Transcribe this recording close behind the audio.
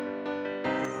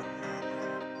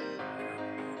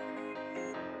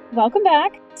Welcome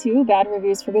back to Bad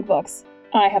Reviews for Good Books.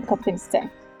 I have a couple things to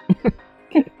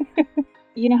say.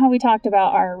 You know how we talked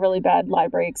about our really bad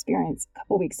library experience a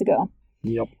couple weeks ago?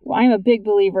 Yep. Well, I'm a big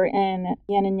believer in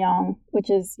yin and yang, which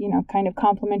is, kind of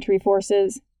complementary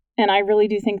forces. And I really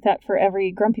do think that for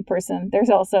every grumpy person, there's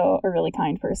also a really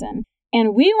kind person.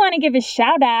 And we want to give a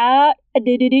shout out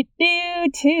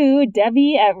to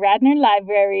Debbie at Radnor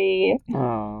Library.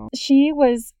 Oh. She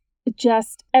was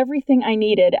just everything I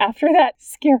needed after that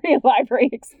scary library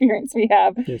experience we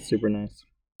have. It's super nice.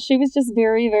 She was just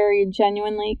very, very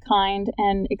genuinely kind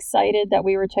and excited that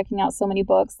we were checking out so many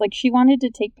books. Like, she wanted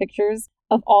to take pictures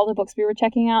of all the books we were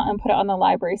checking out and put it on the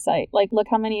library site. Like, look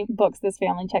how many books this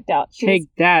family checked out. Take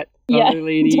that, other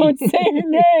lady. Don't say her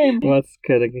name. Well, that's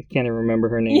good. I can't even remember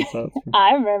her name. So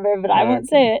I remember, but I won't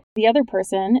say it. The other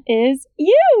person is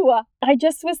you. I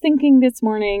just was thinking this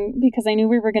morning, because I knew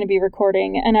we were going to be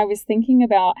recording, and I was thinking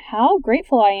about how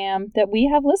grateful I am that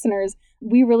we have listeners.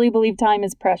 We really believe time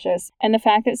is precious. And the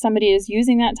fact that somebody is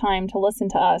using that time to listen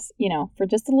to us, for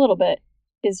just a little bit,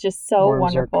 is just so Warms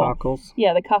wonderful. Our cockles.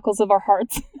 Yeah, the cockles of our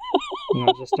hearts.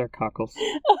 Not just our cockles.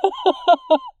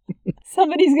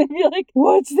 Somebody's going to be like,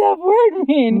 what's that word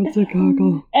mean? What's a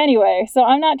cockle? Anyway, so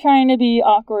I'm not trying to be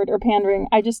awkward or pandering.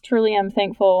 I just truly am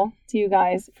thankful to you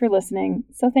guys for listening.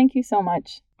 So thank you so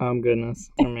much.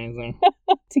 Goodness. Amazing.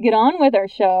 To get on with our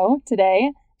show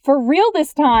today, for real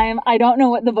this time, I don't know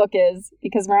what the book is,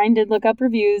 because Ryan did look up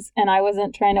reviews, and I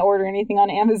wasn't trying to order anything on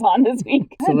Amazon this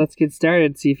week. So let's get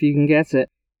started, see if you can guess it.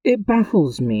 It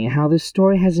baffles me how this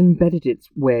story has embedded its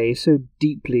way so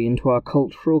deeply into our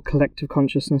cultural collective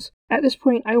consciousness. At this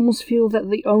point, I almost feel that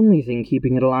the only thing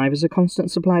keeping it alive is a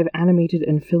constant supply of animated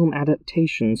and film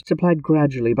adaptations, supplied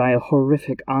gradually by a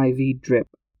horrific IV drip.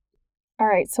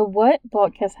 Alright, so what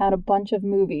book has had a bunch of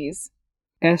movies?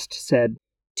 Est said,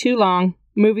 "Too long.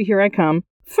 Movie, here I come.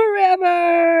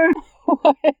 Forever!"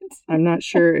 What? I'm not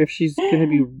sure if she's going to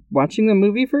be watching the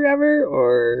movie forever,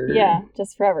 or... Yeah,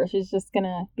 just forever. She's just going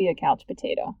to be a couch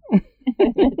potato.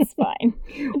 It's fine.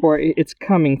 Or it's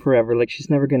coming forever, like she's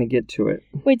never going to get to it.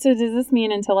 Wait, so does this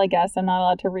mean until I guess I'm not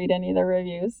allowed to read any of the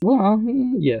reviews? Well,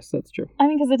 yes, that's true. I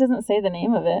mean, because it doesn't say the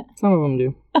name of it. Some of them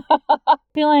do.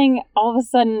 Feeling all of a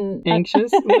sudden...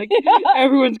 Anxious? Like,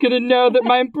 everyone's going to know that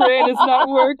my brain is not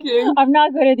working. I'm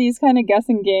not good at these kind of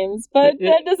guessing games, but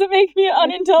that doesn't make me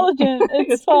unintelligent.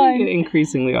 It's fine.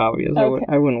 Increasingly obvious. Okay.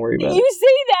 I wouldn't worry about it. You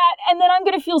say that, and then I'm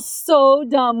going to feel so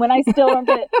dumb when I still don't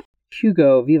get it.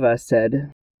 Hugo Viva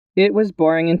said, "It was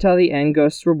boring until the end.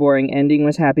 Ghosts were boring. Ending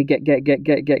was happy.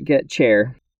 Get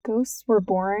chair." Ghosts were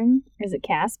boring? Is it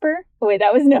Casper? Oh, wait,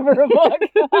 that was never a book.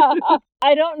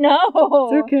 I don't know.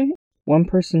 It's okay. One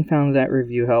person found that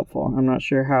review helpful. I'm not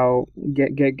sure how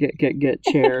get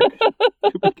chair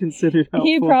could be considered helpful.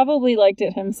 He probably liked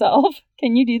it himself.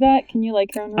 Can you do that? Can you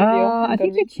like your own review? I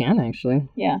think you can, actually.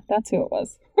 Yeah, that's who it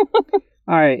was.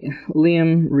 All right.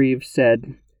 Liam Reeves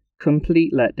said,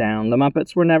 "Complete letdown. The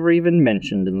Muppets were never even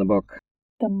mentioned in the book."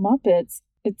 The Muppets?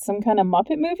 It's some kind of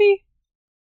Muppet movie?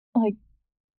 Like,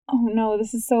 oh no,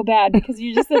 this is so bad because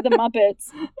you just said the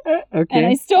Muppets. Okay. And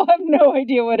I still have no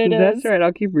idea what it is. That's right.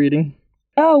 I'll keep reading.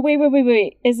 Oh,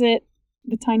 wait. Is it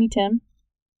the Tiny Tim?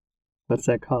 What's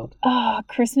that called?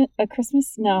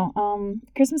 Christmas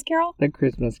Carol? The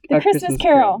Christmas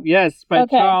Carol. Yes, by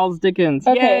Charles Dickens.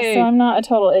 Okay, Yay! so I'm not a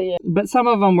total idiot. But some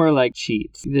of them were like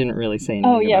cheats. You didn't really say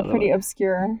anything. Oh, yeah, about pretty them.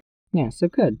 obscure. Yeah, so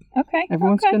good. Okay.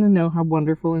 Everyone's going to know how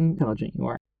wonderful and intelligent you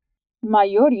are.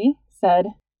 Mayuri said,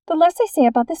 "The less I say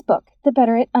about this book, the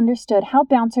better it understood how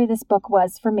bouncer this book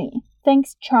was for me.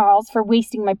 Thanks, Charles, for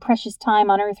wasting my precious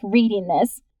time on Earth reading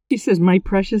this." She says, "My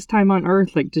precious time on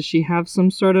Earth." Like, does she have some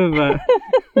sort of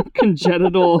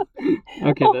congenital...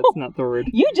 Okay, that's not the word.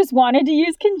 You just wanted to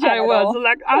use congenital. I was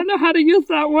like, I know how to use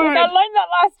that word. I learned that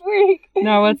last week.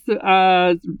 No, what's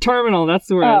the... terminal, that's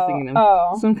the word I was thinking of.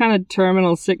 Oh. Some kind of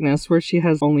terminal sickness where she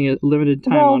has only a limited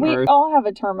time on Earth. We all have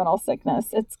a terminal sickness.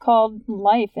 It's called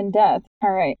life and death.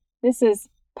 All right, this is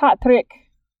Patrick.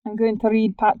 I'm going to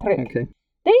read Patrick. Okay.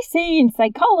 "They say in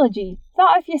psychology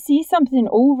that if you see something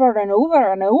over and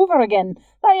over and over again,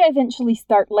 that you eventually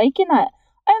start liking it.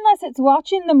 Unless it's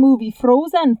watching the movie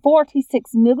Frozen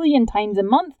 46 million times a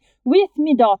month with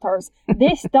me daughters.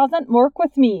 This doesn't work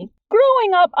with me.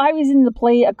 Growing up, I was in the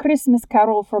play A Christmas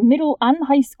Carol for middle and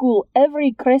high school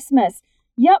every Christmas.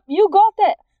 Yep, you got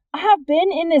it. I have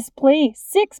been in this play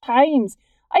 6 times.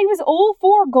 I was all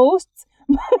 4 ghosts.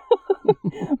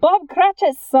 Bob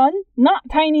Cratchit's son, not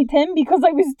Tiny Tim because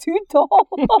I was too tall,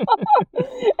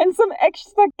 and some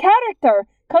extra character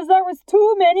because there was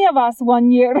too many of us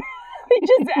one year." We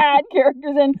just add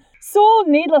characters in. So,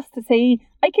 needless to say,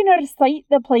 I can recite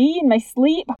the play in my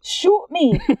sleep. Shoot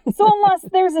me! So unless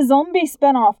there's a zombie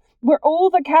spin-off where all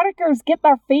the characters get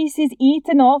their faces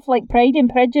eaten off like Pride and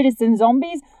Prejudice and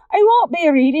zombies, I won't be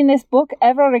reading this book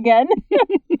ever again.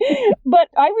 But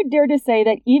I would dare to say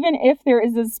that even if there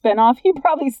is a spin-off, he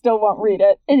probably still won't read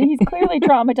it. And he's clearly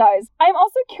traumatized. I'm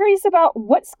also curious about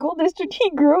what school district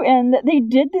he grew in that they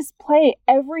did this play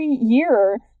every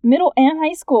year, middle and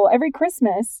high school, every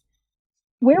Christmas.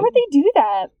 Where would they do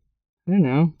that? I don't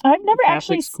know. I've never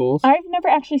actually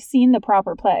seen the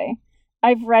proper play.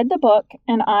 I've read the book,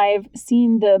 and I've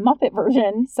seen the Muppet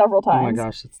version several times. Oh my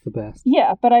gosh, it's the best.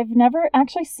 Yeah, but I've never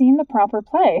actually seen the proper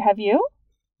play. Have you?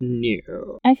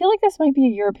 No. I feel like this might be a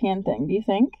European thing. Do you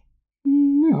think?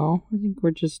 No, I think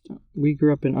we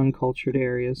grew up in uncultured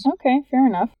areas. Okay, fair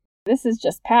enough. This is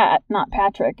just Pat, not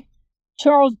Patrick.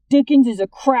 Charles Dickens is a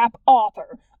crap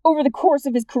author. Over the course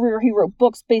of his career, he wrote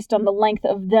books based on the length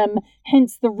of them,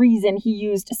 hence the reason he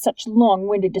used such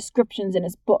long-winded descriptions in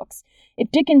his books. If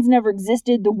Dickens never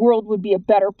existed, the world would be a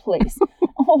better place.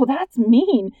 Oh, that's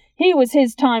mean. He was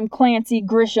his time Clancy,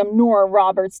 Grisham, Nora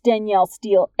Roberts, Danielle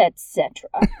Steele, etc.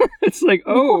 It's like,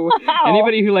 oh, wow.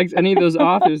 Anybody who likes any of those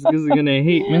authors is going to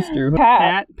hate Mr.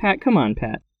 Pat. Pat, come on,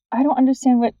 Pat. I don't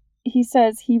understand what he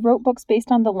says. He wrote books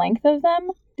based on the length of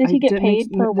them? Did he get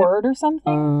paid per word or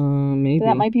something? Maybe.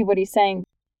 That might be what he's saying.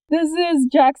 This is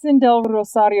Jackson Del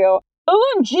Rosario.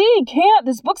 OMG, can't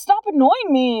this book stop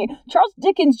annoying me? Charles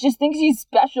Dickens just thinks he's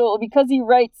special because he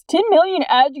writes 10 million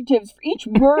adjectives for each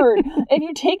word. If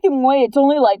you take them away, it's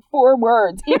only like 4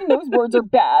 words. Even those words are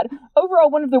bad.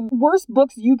 Overall, one of the worst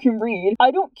books you can read.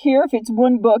 I don't care if it's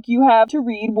one book you have to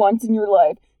read once in your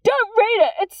life. Don't read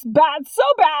it! It's bad, so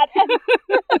bad!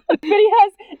 But he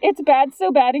has, it's bad,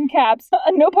 so bad in caps.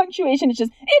 No punctuation, it's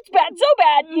just, it's bad, so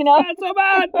bad, you know? It's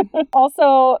bad, so bad!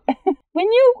 Also, when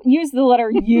you use the letter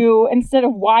U instead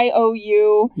of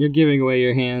Y-O-U... You're giving away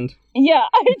your hand. Yeah,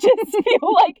 I just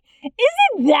feel like,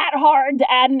 isn't that hard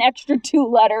to add an extra 2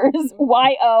 letters?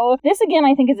 Y-O. This, again,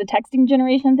 I think is a texting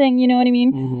generation thing, you know what I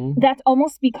mean? Mm-hmm. That's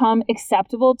almost become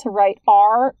acceptable to write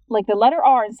R, like the letter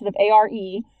R instead of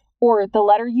A-R-E, or the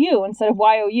letter U instead of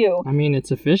Y-O-U. I mean, it's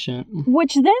efficient.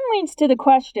 Which then leads to the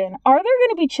question, are there going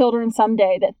to be children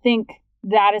someday that think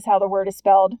that is how the word is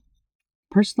spelled?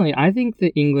 Personally, I think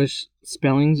the English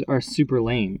spellings are super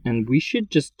lame, and we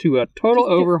should just do a total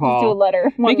overhaul. Just do a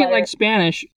letter. Make it like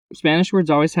Spanish. Spanish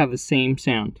words always have the same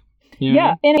sound. You know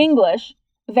yeah, in English,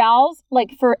 vowels,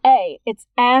 like for A, it's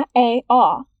A,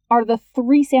 are the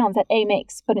 3 sounds that A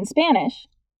makes. But in Spanish,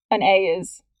 an A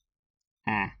is...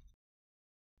 Ah.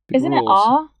 Isn't it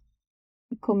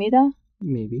comida?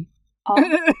 Maybe.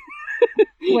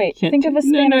 Wait, think of a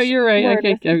Spanish No, you're right.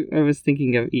 word. I was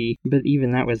thinking of E, but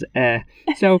even that was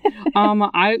So,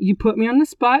 you put me on the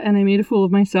spot, and I made a fool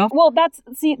of myself. Well, that's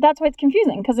why it's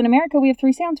confusing, because in America we have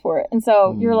 3 sounds for it, and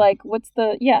so you're like, what's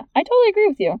the? Yeah, I totally agree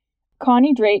with you.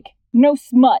 Connie Drake, no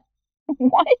smut.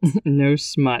 What? No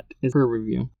smut is her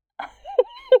review.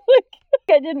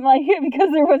 I didn't like it because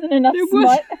there wasn't enough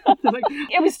smut.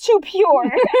 It was too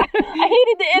pure. I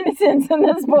hated the innocence in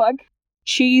this book.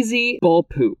 Cheesy bull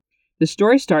poop. The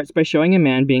story starts by showing a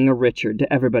man being a Richard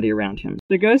to everybody around him.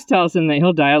 The ghost tells him that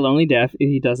he'll die a lonely death if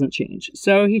he doesn't change.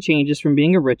 So he changes from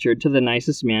being a Richard to the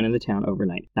nicest man in the town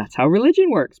overnight. That's how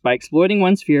religion works, by exploiting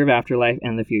one's fear of afterlife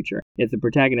and the future. If the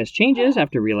protagonist changes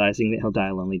after realizing that he'll die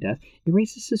a lonely death, it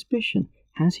raises suspicion.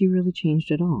 Has he really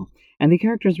changed at all? And the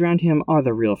characters around him are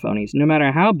the real phonies. No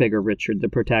matter how big a Richard the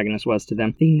protagonist was to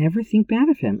them, they never think bad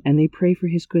of him, and they pray for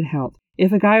his good health.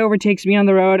 If a guy overtakes me on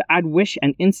the road, I'd wish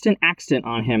an instant accident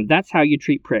on him. That's how you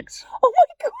treat pricks. Oh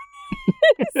my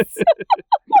goodness!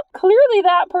 Clearly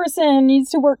that person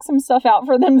needs to work some stuff out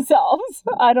for themselves.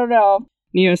 I don't know.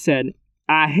 Neo said,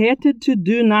 I hated to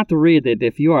do not read it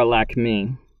if you are like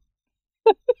me.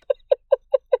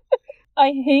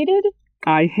 I hated...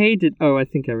 Oh, I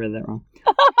think I read that wrong.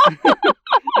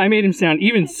 I made him sound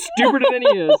even stupider than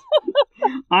he is.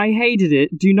 I hated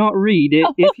it. Do not read it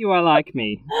if you are like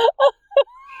me.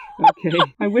 Okay.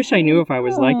 I wish I knew if I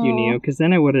was like you, Neo, because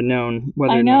then I would have known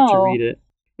whether or not to read it.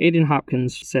 Aiden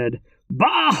Hopkins said,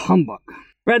 Bah humbug!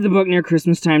 Read the book near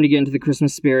Christmas time to get into the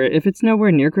Christmas spirit. If it's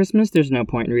nowhere near Christmas, there's no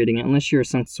point in reading it unless you're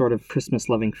some sort of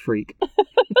Christmas-loving freak.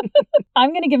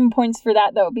 I'm going to give him points for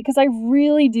that, though, because I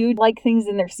really do like things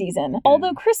in their season. Yeah.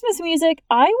 Although Christmas music,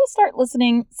 I will start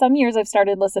listening. Some years I've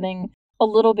started listening a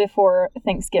little before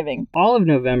Thanksgiving. All of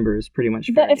November is pretty much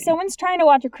But if someone's trying to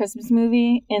watch a Christmas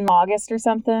movie in August or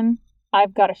something,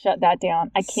 I've got to shut that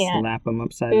down. I can't. Slap them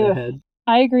upside the head.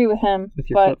 I agree with him. With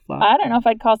your flip-flop. I don't know if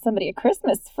I'd call somebody a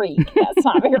Christmas freak. That's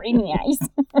not very nice.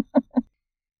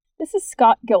 This is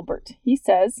Scott Gilbert. He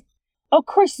says, A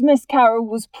Christmas Carol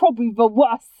was probably the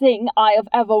worst thing I have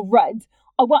ever read.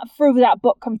 I went through that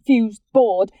book confused,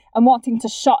 bored, and wanting to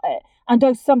shut it and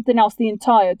do something else the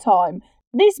entire time.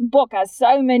 This book has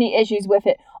so many issues with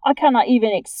it I cannot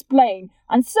even explain,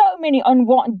 and so many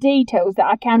unwanted details that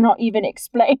I cannot even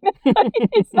explain.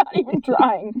 It's not even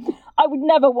trying. I would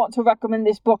never want to recommend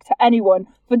this book to anyone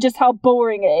for just how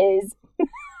boring it is.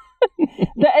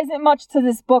 There isn't much to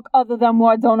this book other than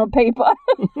words on a paper.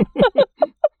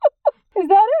 Is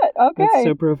that it? Okay. That's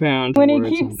so profound. When he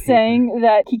keeps saying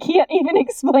that he can't even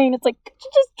explain, it's like, could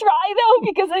you just try though?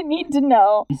 Because I need to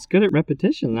know. He's good at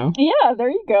repetition though. Yeah,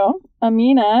 there you go.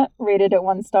 Amina rated it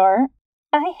 1 star.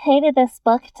 I hated this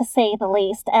book, to say the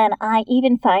least, and I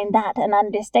even find that an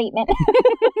understatement.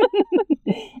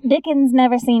 Dickens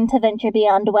never seemed to venture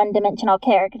beyond one-dimensional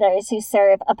characters who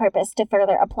serve a purpose to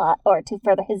further a plot or to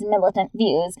further his militant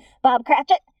views. Bob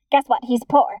Cratchit? Guess what? He's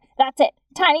poor. That's it.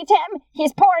 Tiny Tim?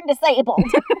 He's poor and disabled.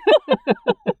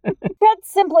 Fred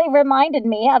simply reminded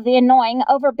me of the annoying,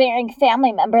 overbearing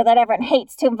family member that everyone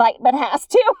hates to invite but has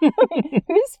to.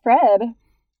 Who's Fred?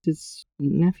 His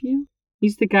nephew?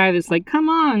 He's the guy that's like, come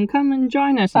on, come and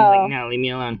join us. And he's like, no, leave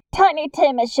me alone. Tiny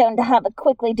Tim is shown to have a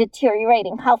quickly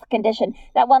deteriorating health condition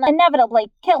that will inevitably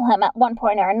kill him at one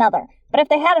point or another. But if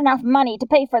they had enough money to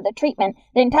pay for the treatment,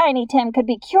 then Tiny Tim could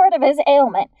be cured of his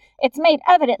ailment. It's made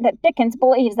evident that Dickens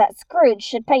believes that Scrooge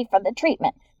should pay for the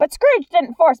treatment. But Scrooge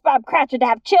didn't force Bob Cratchit to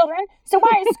have children, so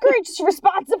why is Scrooge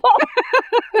responsible?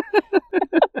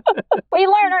 We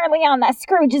learn early on that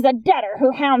Scrooge is a debtor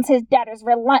who hounds his debtors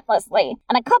relentlessly,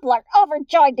 and a couple are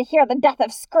overjoyed to hear the death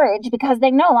of Scrooge because they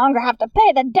no longer have to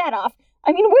pay the debt off.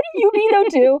 I mean, wouldn't you be though,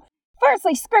 too?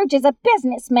 Firstly, Scrooge is a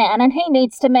businessman, and he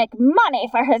needs to make money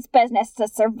for his business to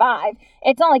survive.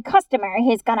 It's only customary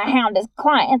he's gonna hound his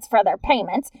clients for their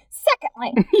payments.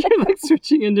 Secondly... You're like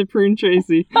switching into Prune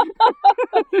Tracy.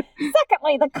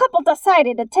 Secondly, the couple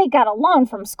decided to take out a loan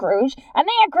from Scrooge, and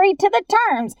they agreed to the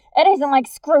terms. It isn't like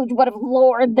Scrooge would have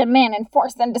lured them in and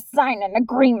forced them to sign an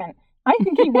agreement. I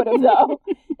think he would have, though.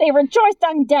 They rejoiced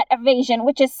on debt evasion,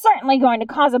 which is certainly going to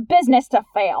cause a business to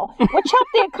fail, which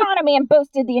helped the economy and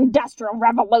boosted the Industrial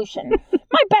Revolution.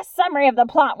 My best summary of the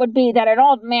plot would be that an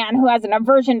old man who has an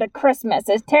aversion to Christmas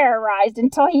is terrorized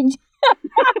until he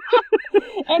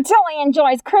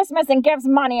enjoys Christmas and gives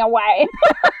money away.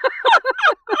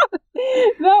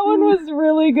 That one was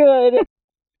really good.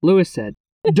 Lewis said,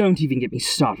 don't even get me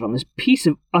started on this piece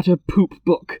of utter poop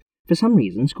book. For some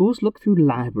reason, schools look through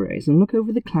libraries and look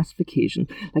over the classification,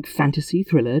 like fantasy,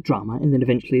 thriller, drama, and then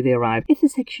eventually they arrive at the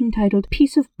section titled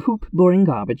Piece of Poop Boring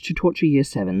Garbage to Torture Year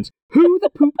 7s. Who the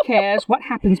poop cares what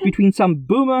happens between some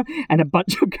boomer and a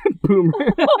bunch of boomer?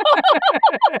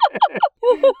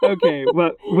 Okay,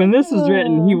 well, when this was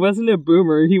written, he wasn't a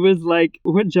boomer. He was like,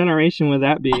 what generation would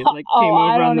that be? Like, came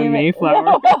over on the Mayflower.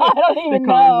 No, I don't even they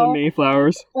call them the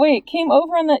Mayflowers. Wait, came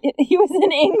over on the... He was in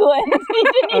England. He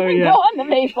didn't even go on the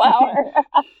Mayflower.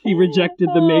 He rejected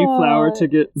the Mayflower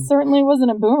ticket. Certainly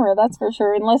wasn't a boomer, that's for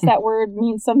sure, unless that word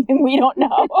means something we don't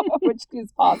know, which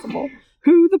is possible.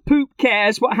 Who the poop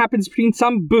cares what happens between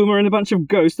some boomer and a bunch of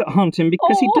ghosts that haunt him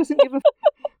because he doesn't give a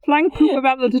flying poop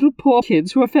about the little poor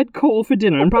kids who are fed coal for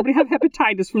dinner and probably have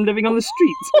hepatitis from living on the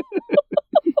streets.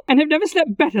 And have never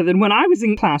slept better than when I was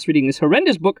in class reading this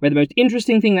horrendous book where the most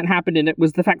interesting thing that happened in it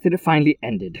was the fact that it finally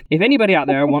ended. If anybody out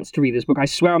there wants to read this book, I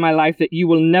swear on my life that you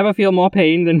will never feel more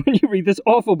pain than when you read this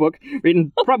awful book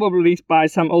written probably by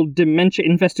some old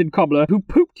dementia-infested cobbler who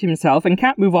pooped himself and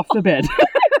can't move off the bed.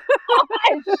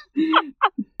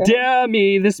 Dear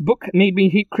me, this book made me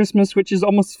hate Christmas, which is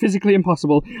almost physically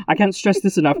impossible. I can't stress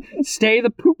this enough. Stay the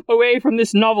poop away from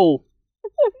this novel.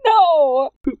 No!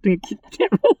 Pooped and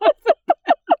can't roll off the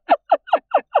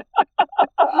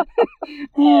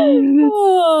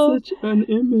Oh, that's such an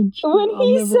image. When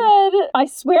he said, I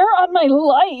swear on my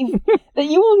life that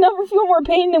you will never feel more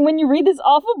pain than when you read this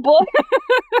awful book,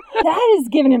 that is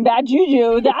giving him bad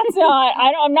juju. That's not,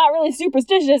 I'm not really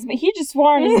superstitious, but he just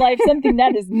swore on his life something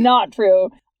that is not true.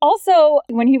 Also,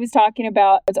 when he was talking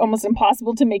about it's almost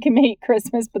impossible to make him hate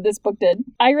Christmas, but this book did.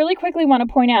 I really quickly want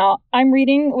to point out, I'm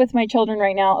reading with my children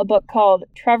right now a book called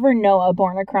Trevor Noah,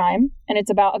 Born a Crime, and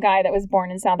it's about a guy that was born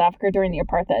in South Africa during the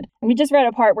apartheid. And we just read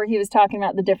a part where he was talking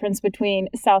about the difference between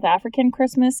South African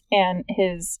Christmas and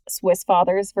his Swiss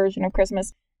father's version of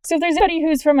Christmas. So if there's anybody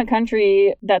who's from a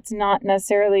country that's not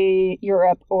necessarily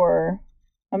Europe or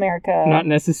America. Not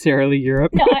necessarily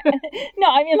Europe.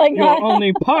 I mean like... You're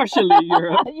only partially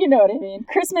Europe. You know what I mean.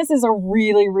 Christmas is a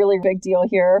really, really big deal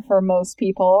here for most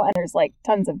people, and there's like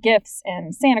tons of gifts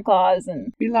and Santa Claus,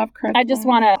 and... We love Christmas. I just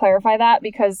want to clarify that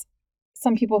because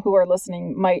some people who are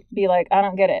listening might be like, I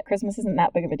don't get it. Christmas isn't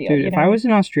that big of a deal. Dude, if I was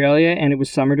in Australia and it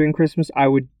was summer during Christmas, I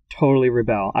would totally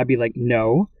rebel. I'd be like,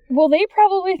 no. Well, they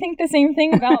probably think the same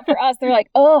thing about for us. They're like,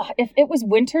 ugh, if it was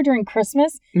winter during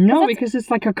Christmas. No, because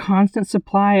it's like a constant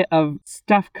supply of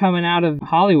stuff coming out of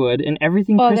Hollywood, and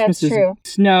everything Christmas is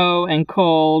snow and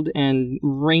cold and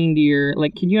reindeer.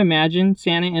 Like, can you imagine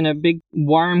Santa in a big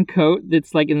warm coat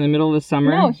that's like in the middle of the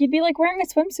summer? No, he'd be like wearing a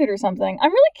swimsuit or something.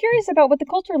 I'm really curious about what the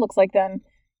culture looks like then.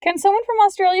 Can someone from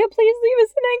Australia please leave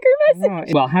us an anchor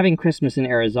message? Well, having Christmas in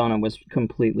Arizona was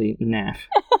completely naff.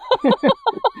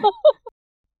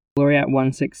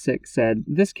 Laureate166 said,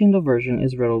 this Kindle version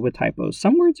is riddled with typos.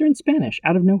 Some words are in Spanish,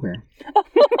 out of nowhere.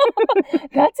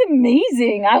 That's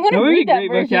amazing. I want to read that version. That would be a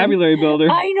great vocabulary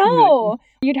builder. I know.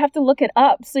 You'd have to look it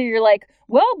up. So you're like,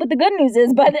 well, but the good news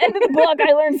is by the end of the book,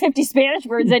 I learned 50 Spanish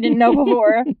words I didn't know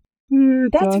before.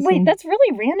 That's awesome. Wait, that's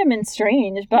really random and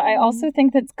strange, but I also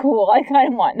think that's cool. I kind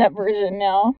of want that version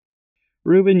now.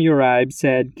 Ruben Uribe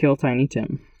said, kill Tiny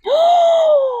Tim.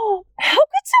 How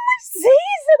could someone say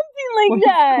something like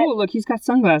that? He's cool. Look, he's got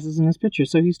sunglasses in his picture,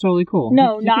 so he's totally cool.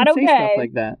 No, he not can okay. Say stuff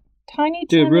like that. Tiny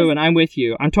Tim. Dude, Ruben, I'm with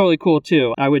you. I'm totally cool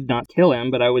too. I would not kill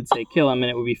him, but I would say kill him, and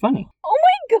it would be funny. Oh my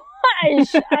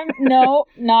gosh! No,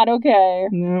 not okay.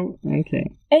 No,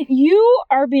 okay. And you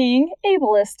are being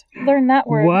ableist. Learn that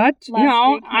word. What?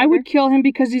 No, I would kill him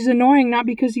because he's annoying, not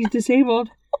because he's disabled.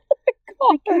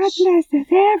 Oh my gosh! God bless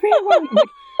everyone.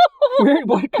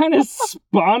 What kind of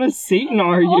spawn of Satan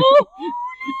are you?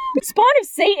 Spawn of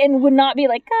Satan would not be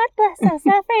like, God bless us,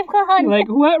 everyone. Like,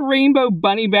 what rainbow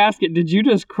bunny basket did you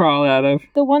just crawl out of?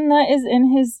 The one that is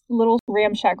in his little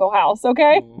ramshackle house,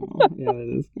 okay? Yeah,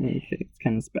 that is. Okay, it's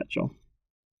kind of special.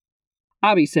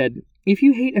 Abby said, if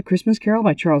you hate A Christmas Carol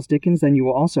by Charles Dickens, then you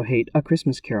will also hate A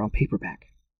Christmas Carol paperback.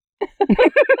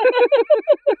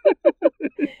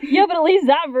 Yeah, but at least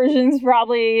that version's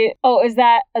probably... Oh, is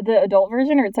that the adult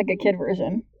version or it's like a kid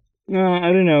version?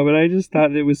 I don't know, but I just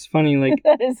thought it was funny. Like,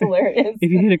 that is hilarious. If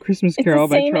you hate A Christmas Carol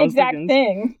by Charles exact Dickens,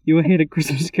 thing. You will hate A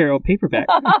Christmas Carol paperback.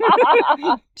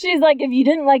 She's like, if you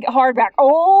didn't like hardback,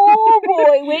 oh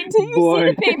boy, wait till you see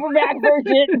the paperback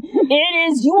version.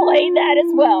 It is, you will hate that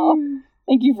as well.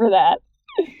 Thank you for that.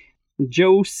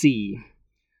 Joe C.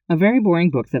 A very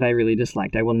boring book that I really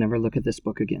disliked. I will never look at this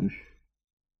book again.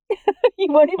 He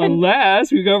won't even...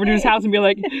 Unless we go over to his house and be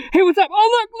like, hey, what's up?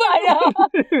 Oh, look! I know.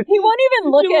 He won't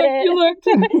even look at it. You looked.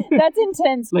 That's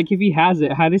intense. Like, if he has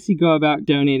it, how does he go about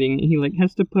donating? He,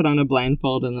 has to put on a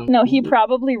blindfold and then... No, he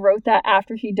probably wrote that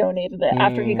after he donated it,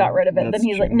 after he got rid of it. Then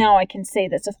he's like, now I can say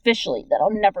this officially, that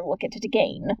I'll never look at it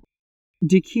again.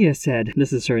 Dikia said,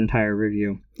 this is her entire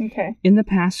review. Okay. In the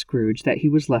past, Scrooge, that he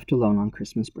was left alone on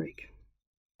Christmas break.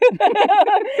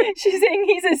 She's saying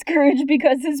he's a Scrooge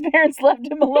because his parents left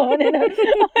him alone when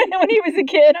he was a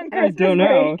kid on Christmas break. I don't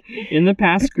know. In the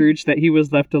past, Scrooge, that he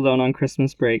was left alone on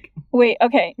Christmas break. Wait,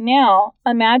 okay. Now,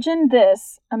 imagine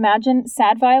this. Imagine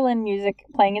sad violin music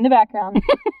playing in the background.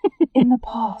 In the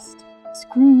past,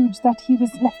 Scrooge, that he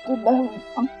was left alone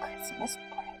on Christmas break.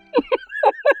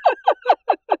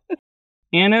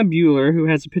 Anna Bueller, who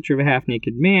has a picture of a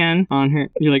half-naked man on her.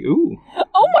 You're like, ooh.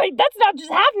 Oh my, that's not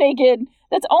just half-naked.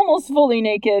 That's almost fully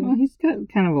naked. Well, he's got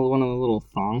kind of one of the little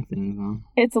thong things on.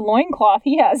 It's a loincloth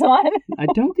he has on. I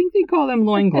don't think they call them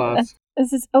loincloths.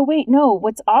 Oh wait, no.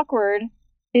 What's awkward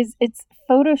is it's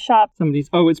Photoshop.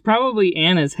 It's probably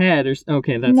Anna's head.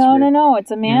 Okay, that's No.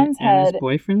 It's a man's head. Anna's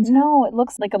boyfriend's head? No, it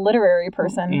looks like a literary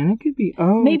person. Anna could be,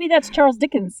 Maybe that's Charles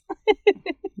Dickens.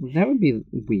 That would be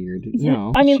weird. Yeah.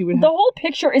 No. I mean, the whole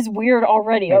picture is weird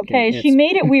already, okay? She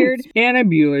made it weird. Anna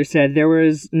Bueller said there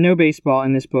was no baseball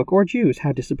in this book or Jews.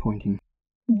 How disappointing.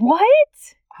 What?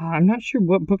 I'm not sure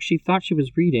what book she thought she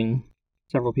was reading.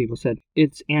 Several people said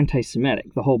it's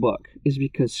anti-Semitic, the whole book, is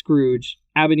because Scrooge,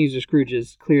 Ebenezer Scrooge,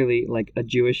 is clearly like a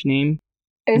Jewish name.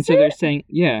 So they're saying,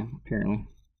 yeah, apparently.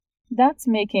 That's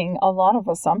making a lot of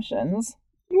assumptions.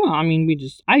 Well, I mean,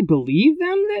 I believe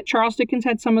them that Charles Dickens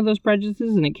had some of those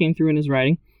prejudices and it came through in his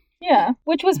writing. Yeah,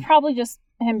 which was probably just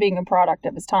him being a product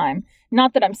of his time.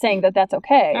 Not that I'm saying that that's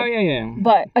okay. Oh, yeah.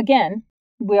 But again,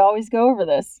 we always go over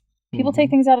this. People take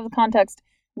things out of the context.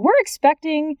 We're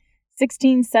expecting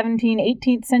 16th, 17th,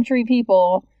 18th century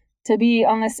people to be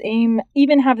on the same,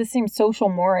 even have the same social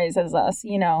mores as us,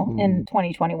 in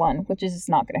 2021, which is just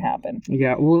not going to happen.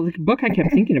 Yeah, well, the book I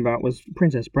kept thinking about was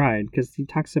Princess Bride, because he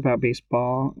talks about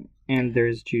baseball, and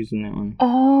there's Jews in that one.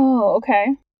 Oh, okay.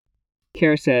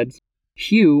 Kara said,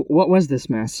 Hugh, what was this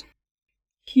mess?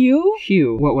 Hugh?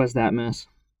 Hugh, what was that mess?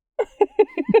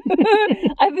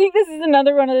 I think this is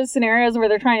another one of those scenarios where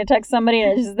they're trying to text somebody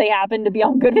and they happen to be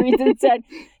on Goodreads and said,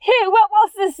 hey, what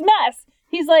was this mess?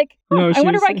 He's like, No, I she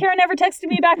wonder was why saying- Karen never texted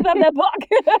me back about that book.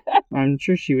 I'm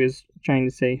sure she was trying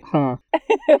to say, huh.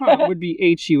 Huh would be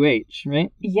H-U-H,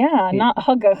 right? Yeah, not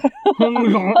hugga.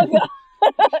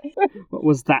 What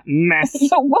was that mess?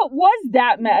 So what was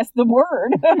that mess? The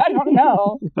word? I don't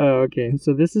know. Oh, okay.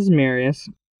 So this is Marius.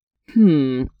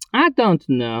 I don't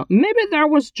know. Maybe there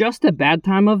was just a bad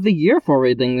time of the year for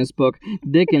reading this book.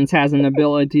 Dickens has an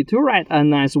ability to write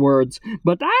nice words,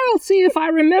 but I'll see if I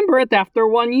remember it after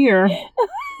 1 year.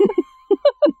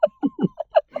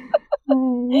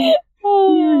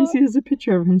 Marius has a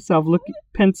picture of himself looking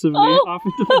pensively off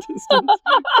into the distance.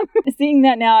 Seeing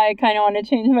that now, I kind of want to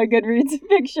change my Goodreads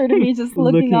picture to me just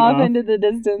looking off into the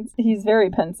distance. He's very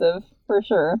pensive, for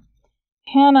sure.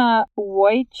 Hannah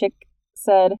Wojcik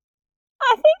said,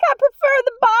 I think I prefer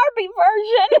the Barbie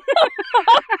version.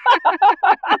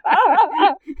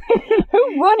 Who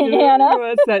wouldn't, Hannah?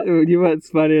 You know what's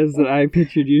funny is that I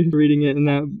pictured you reading it in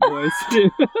that voice,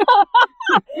 too.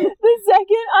 The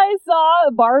second I saw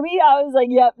Barbie, I was like,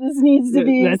 yep, this needs to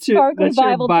be Sparkly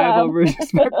Bible child.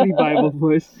 Sparkly Bible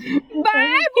voice.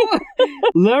 Bible!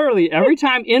 Literally, every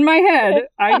time in my head,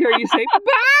 I hear you say,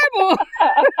 Bible!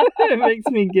 It makes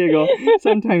me giggle.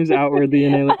 Sometimes outwardly,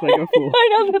 and I look like a fool. I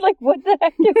know, but like, what the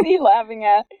heck is he laughing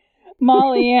at?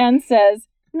 Molly Ann says,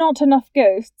 not enough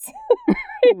ghosts.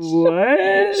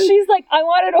 What? She's like, I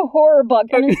wanted a horror book,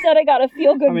 and instead I got a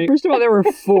feel-good... I mean, first of all, there were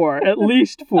 4. At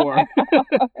least 4.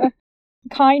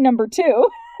 Kai number 2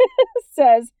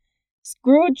 says,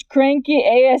 Scrooge cranky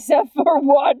ASF for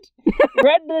what?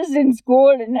 Read this in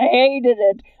school and hated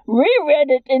it. Reread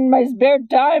it in my spare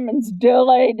time and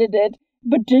still hated it.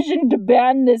 Petition to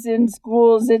ban this in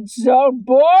schools. It's so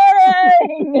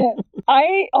boring.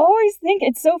 I always think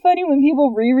it's so funny when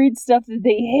people reread stuff that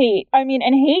they hate. I mean,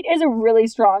 and hate is a really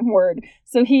strong word.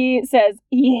 So he says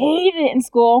he hated it in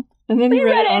school. And then he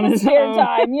read it on in his spare own.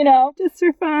 time, you know. Just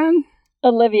for fun.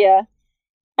 Olivia.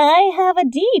 I have a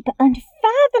deep,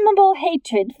 unfathomable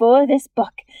hatred for this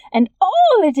book and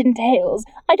all it entails.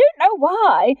 I don't know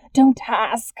why. Don't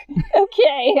ask.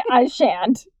 Okay, I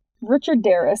shan't. Richard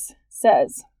Darris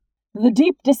says, the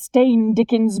deep disdain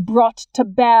Dickens brought to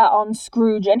bear on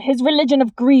Scrooge and his religion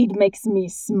of greed makes me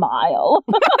smile.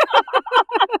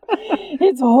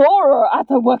 His horror at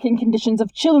the working conditions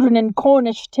of children in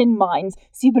Cornish tin mines,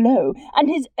 see below, and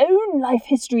his own life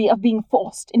history of being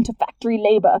forced into factory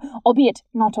labour, albeit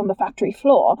not on the factory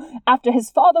floor, after his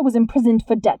father was imprisoned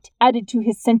for debt, added to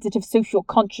his sensitive social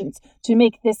conscience to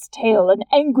make this tale an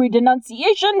angry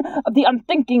denunciation of the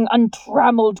unthinking,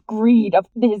 untrammeled greed of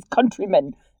his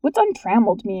countrymen. What's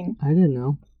untrammeled mean? I didn't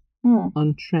know.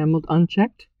 Untrammeled,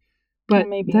 unchecked? But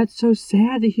Maybe. That's so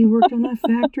sad that he worked on that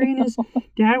factory and his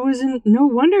dad wasn't... No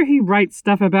wonder he writes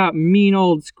stuff about mean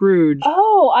old Scrooge.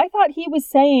 Oh, I thought he was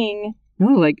saying... No,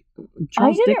 like,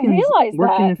 Charles I didn't Dickens realize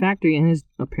worked in that. a factory and his...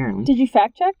 Apparently. Did you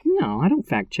fact check? No, I don't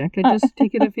fact check. I just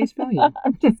take it at face value.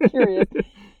 I'm just curious.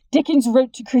 Dickens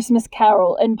wrote to Christmas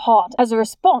Carol in part as a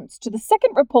response to the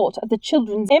second report of the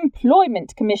Children's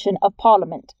Employment Commission of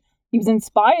Parliament. He was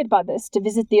inspired by this to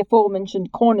visit the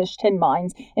aforementioned Cornish tin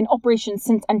mines in operation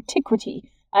since antiquity,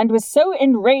 and was so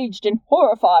enraged and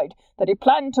horrified that he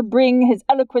planned to bring his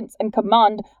eloquence and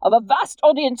command of a vast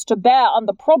audience to bear on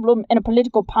the problem in a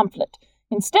political pamphlet.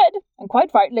 Instead, and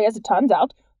quite rightly as it turns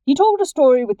out, he told a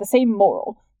story with the same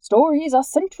moral. Stories are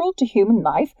central to human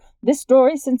life. This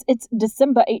story, since its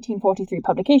December 1843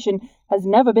 publication, has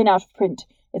never been out of print.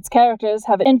 Its characters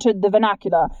have entered the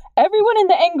vernacular. Everyone in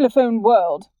the Anglophone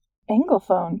world...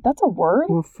 Anglophone? That's a word?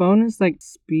 Well, phone is like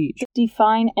speech.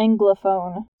 Define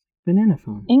Anglophone. Banana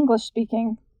phone. English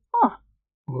speaking. Huh.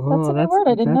 Whoa, That's a new word.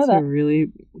 I didn't know that. That's a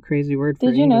really crazy word for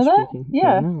Did you know English that? speaking.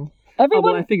 Yeah. I know. Everyone...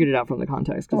 Although I figured it out from the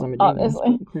context because I'm a genius.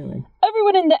 Obviously. But clearly.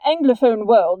 Everyone in the Anglophone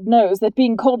world knows that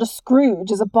being called a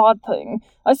Scrooge is a bad thing.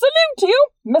 I salute to you,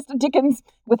 Mr. Dickens,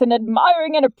 with an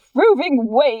admiring and approving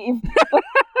wave.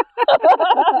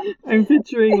 I'm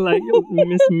picturing, like,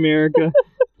 Miss America.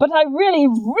 But I really,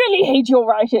 really hate your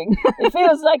writing. It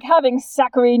feels like having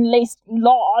saccharine-laced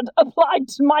lard applied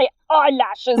to my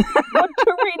eyelashes, but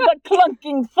to read the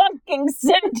clunking, thunking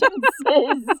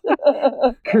sentences.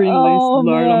 Green-laced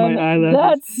lard on my eyelashes.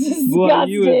 That's disgusting. Boy,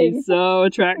 you would be so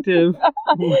attractive.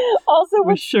 Also,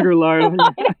 with sugar lard on your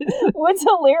eyes. what's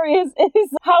hilarious is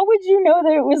how would you know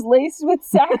that it was laced with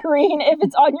saccharine if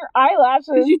it's on your eyelashes?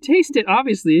 Because you taste it,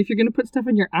 obviously. If you're going to put stuff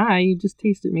in your eye, you just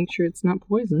taste it, make sure it's not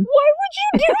poison. Why would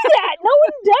you do that? No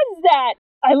one does that.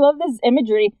 I love this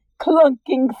imagery.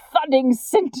 Clunking, thudding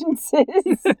sentences.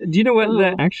 Do you know what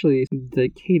actually, the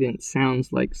cadence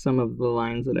sounds like some of the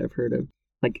lines that I've heard of?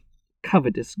 Like,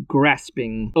 covetous,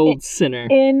 grasping old sinner.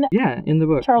 In In the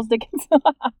book. Charles Dickens.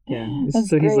 Yeah. That's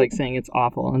So he's great. like saying it's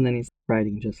awful, and then he's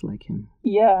writing just like him.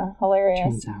 Yeah, hilarious.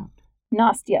 Turns out.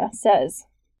 Nastya says,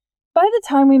 "By the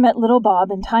time we met little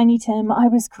Bob and Tiny Tim, I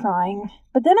was crying.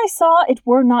 But then I saw it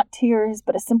were not tears,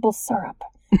 but a simple syrup.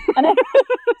 And I,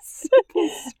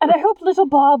 and I hope little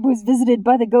Bob was visited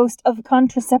by the ghost of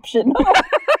contraception.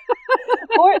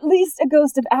 Or at least a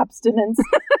ghost of abstinence.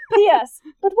 P.S.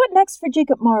 But what next for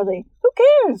Jacob Marley? Who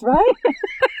cares, right?"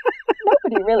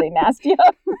 Nobody really, Nastya.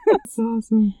 That's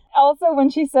awesome. Also, when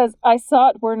she says, "I saw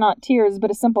it were not tears,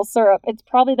 but a simple syrup," it's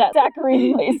probably that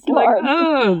saccharine-laced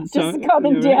large. Just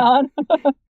coming down.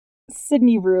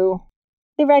 Sydney Rue.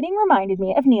 "The writing reminded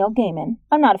me of Neil Gaiman.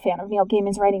 I'm not a fan of Neil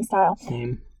Gaiman's writing style.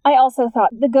 Same. I also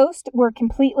thought the ghosts were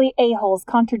completely a-holes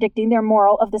contradicting their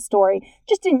moral of the story.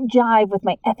 Just didn't jive with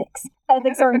my ethics."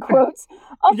 Ethics are in quotes.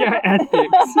 Also, Yeah,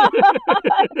 ethics.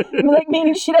 like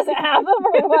meaning she doesn't have them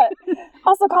or what?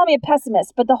 Also call me a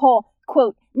pessimist, but the whole,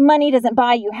 quote, "money doesn't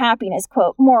buy you happiness,"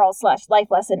 quote,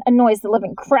 moral/life lesson annoys the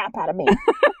living crap out of me.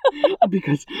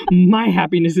 Because my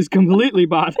happiness is completely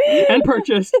bought and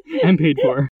purchased and paid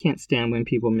for. Can't stand when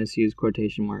people misuse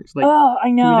quotation marks. Like, Oh, I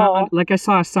do we know. not, like I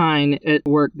saw a sign at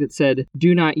work that said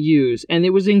 "do not use," and it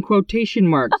was in quotation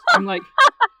marks. I'm like,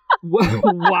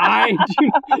 why? Do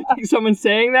you think someone's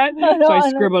saying that? No, So I I know.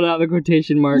 scribbled out the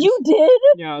quotation marks. You did?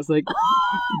 Yeah, I was like,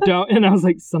 don't, and I was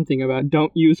like, something about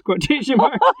don't use quotation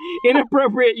marks.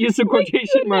 Inappropriate use of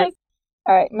quotation marks.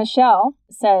 All right, Michelle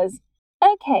says,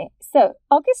 "Okay, so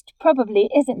August probably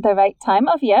isn't the right time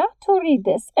of year to read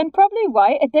this, and probably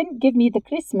why it didn't give me the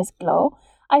Christmas glow.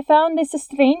 I found this a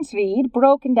strange read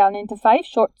broken down into 5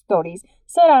 short stories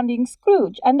surrounding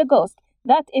Scrooge and the ghost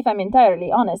that, if I'm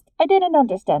entirely honest, I didn't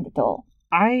understand at all."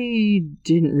 I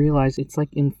didn't realize it's like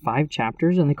in 5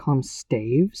 chapters and they call them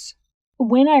staves.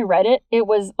 When I read it, it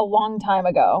was a long time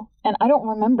ago, and I don't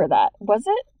remember that. Was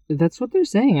it? That's what they're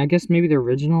saying. I guess maybe the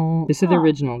original. They said the Huh.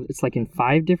 original. It's like in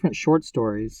 5 different short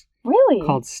stories Really?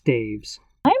 called staves.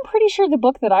 I'm pretty sure the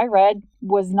book that I read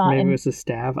was not Maybe in... it was a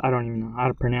stav. I don't even know how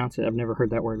to pronounce it. I've never heard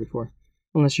that word before.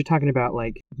 Unless you're talking about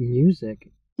like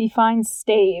music. Defines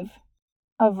stave.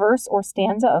 A verse or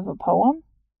stanza of a poem?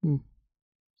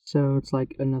 So it's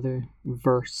like another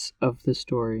verse of the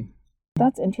story.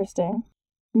 That's interesting.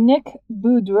 Nick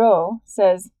Boudreau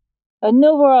says, "An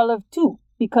overall of 2,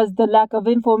 because the lack of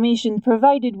information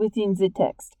provided within the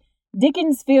text.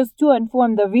 Dickens fails to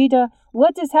inform the reader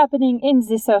what is happening in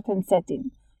this certain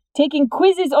setting. Taking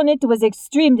quizzes on it was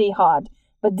extremely hard,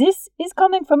 but this is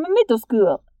coming from a middle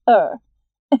school.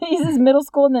 He says middle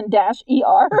school and then dash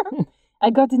ER. I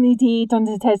got an 88 on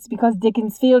the test because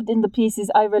Dickens failed in the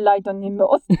pieces I relied on him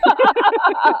most."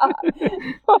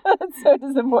 That's so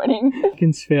disappointing.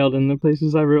 Dickens failed in the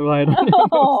places I relied on him.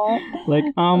 Aw. Like,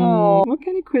 Oh. what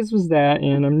kind of quiz was that?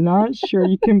 And I'm not sure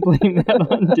you can blame that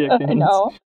on Dickens. I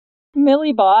know.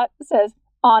 Millibot says,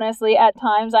 "Honestly, at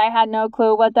times I had no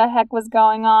clue what the heck was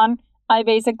going on. I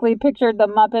basically pictured the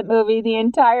Muppet movie the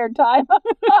entire time."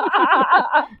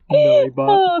 Millibot.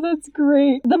 Oh, that's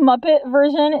great. The Muppet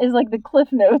version is like the Cliff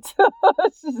Notes.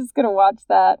 She's just gonna watch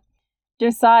that.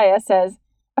 Josiah says,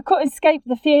 "I couldn't escape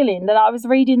the feeling that I was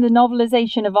reading the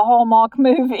novelization of a Hallmark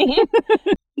movie."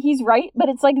 He's right, but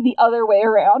it's like the other way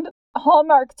around.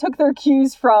 Hallmark took their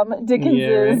cues from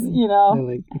Dickens's, Yeah,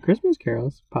 like Christmas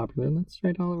carols popular. Let's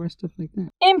write all of our stuff like that.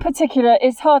 In particular,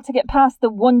 it's hard to get past the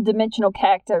one-dimensional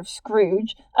character of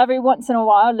Scrooge. Every once in a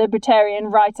while, a libertarian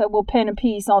writer will pen a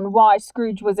piece on why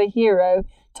Scrooge was a hero,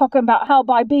 talking about how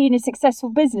by being a successful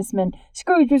businessman,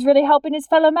 Scrooge was really helping his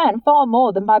fellow man far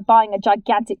more than by buying a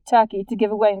gigantic turkey to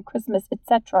give away on Christmas,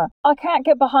 etc. I can't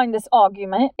get behind this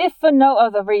argument, if for no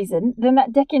other reason than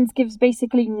that Dickens gives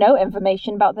basically no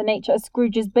information about the nature of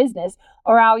Scrooge's business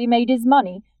or how he made his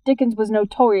money. Dickens was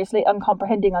notoriously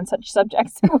uncomprehending on such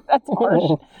subjects. That's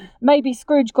harsh. Maybe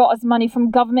Scrooge got his money from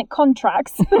government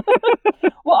contracts.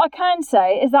 What I can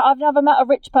say is that I've never met a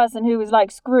rich person who was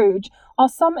like Scrooge. Are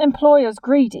some employers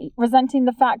greedy, resenting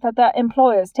the fact that their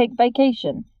employers take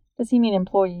vacation? Does he mean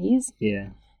employees? Yeah.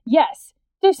 Yes.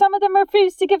 Do some of them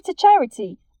refuse to give to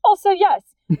charity? Also,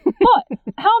 yes. But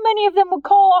how many of them would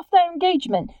call off their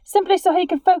engagement simply so he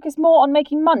could focus more on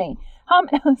making money?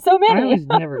 So I many. always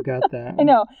never got that. I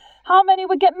know. How many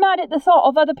would get mad at the thought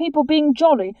of other people being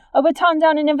jolly or would turn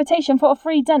down an invitation for a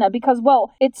free dinner because,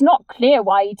 well, it's not clear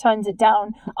why he turns it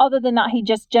down, other than that he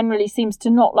just generally seems to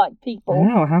not like I people.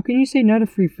 know. How can you say no to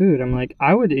free food? I'm like,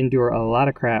 I would endure a lot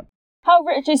of crap. How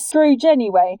rich is Scrooge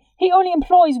anyway? He only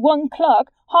employs one clerk,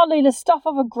 hardly the stuff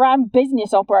of a grand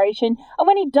business operation, and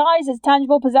when he dies, his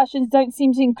tangible possessions don't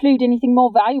seem to include anything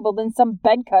more valuable than some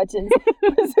bed curtains.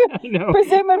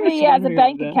 Presumably he has a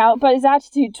bank account, but his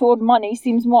attitude toward money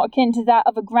seems more akin to that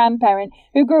of a grandparent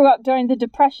who grew up during the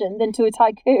Depression than to a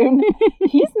tycoon.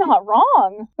 He's not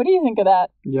wrong. What do you think of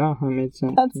that? Yeah, that made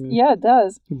sense to me. Yeah, it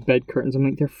does. Bed curtains. I'm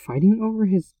like, they're fighting over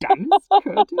his damask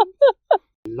curtains?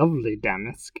 Lovely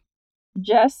damask.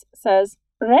 Jess says,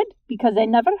 red because I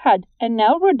never had, and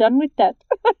now we're done with that.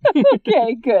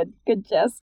 Okay, good. Good,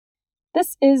 Jess.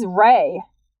 This is Ray.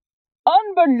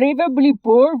 Unbelievably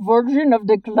poor version of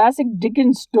the classic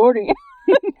Dickens story.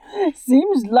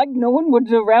 Seems like no one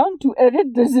was around to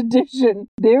edit this edition.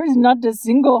 There is not a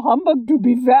single humbug to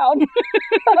be found.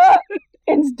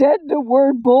 Instead, the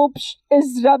word bulbsh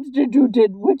is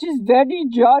substituted, which is very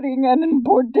jarring and in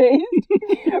poor taste.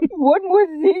 One more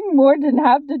thing, more than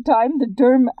half the time the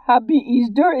term Happy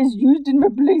Easter is used in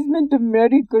replacement of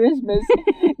Merry Christmas.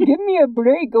 Give me a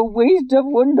break, a waste of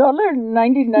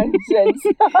 $1.99.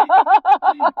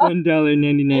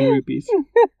 $1.99 rupees.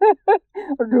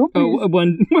 Rupees. Oh,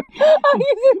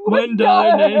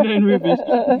 $1.99 rupees.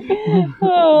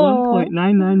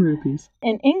 1.99 rupees.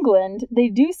 In England, they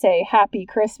do say Happy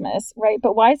Christmas, right?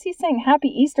 But why is he saying Happy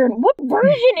Easter? And what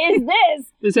version is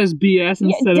this? This has BS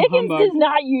instead of humbug. Dickens does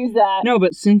not use that. No,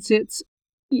 but since it's...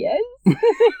 Yes? What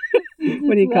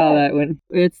do you call that one?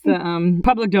 It's the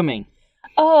public domain.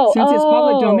 Oh, Since it's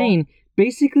public domain,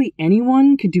 basically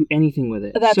anyone could do anything with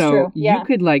it. That's true, yeah. You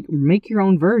could, make your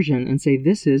own version and say,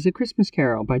 this is A Christmas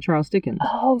Carol by Charles Dickens.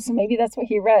 Oh, so maybe that's what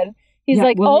he read. He's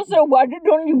also, why did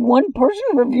only one person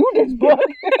review this book?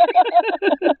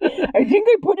 I think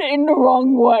I put it in the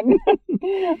wrong one.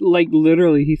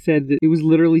 Literally, he said that it was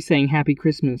literally saying Happy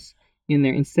Christmas in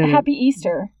there instead of... Happy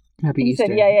Easter. Happy Easter. He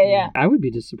said, yeah. I would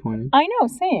be disappointed. I know,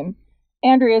 same.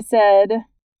 Andrea said,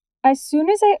 as soon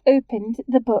as I opened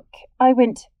the book, I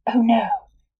went, oh no,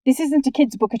 this isn't a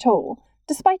kid's book at all.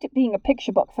 Despite it being a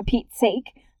picture book, for Pete's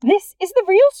sake, this is the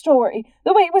real story,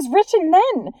 the way it was written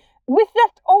then. With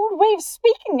that old way of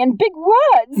speaking and big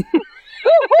words.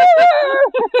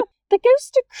 The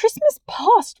Ghost of Christmas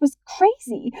Past was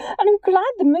crazy, and I'm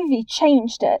glad the movie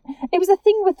changed it. It was a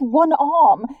thing with one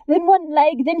arm, then one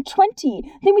leg, then 20,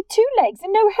 then with 2 legs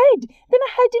and no head, then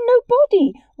a head and no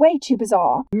body. Way too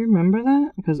bizarre. Do you remember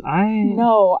that? Because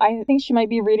No, I think she might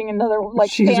be reading another,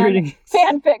 reading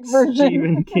fanfic version.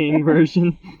 Stephen King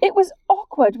version. It was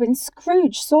awkward when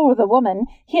Scrooge saw the woman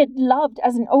he had loved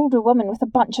as an older woman with a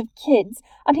bunch of kids,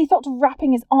 and he thought of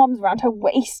wrapping his arms around her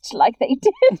waist like they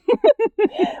did.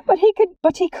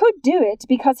 But he could do it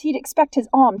because he'd expect his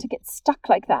arm to get stuck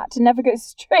like that, to never go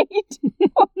straight.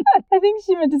 I think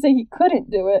she meant to say he couldn't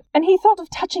do it. And he thought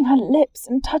of touching her lips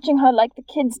and touching her like the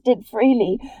kids did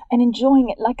freely and enjoying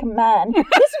it like a man. This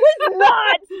was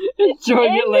not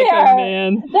enjoying it like there. A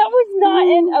man. That was not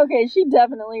in... Okay, she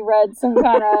definitely read some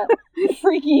kind of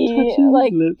freaky,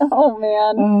 lips. Oh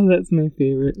man. Oh, that's my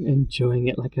favorite. Enjoying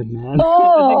it like a man. Oh,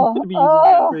 I think I'm going to be using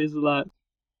that phrase a lot.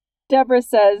 Deborah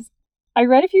says, I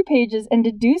read a few pages and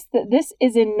deduced that this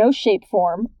is in no shape,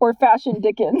 form, or fashion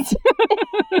Dickens.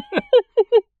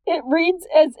 It reads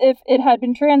as if it had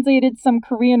been translated some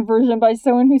Korean version by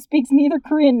someone who speaks neither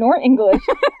Korean nor English.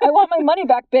 I want my money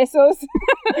back, Bezos.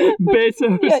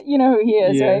 Bezos. Yeah, you know who he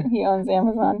is, right? He owns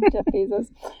Amazon, Jeff Bezos.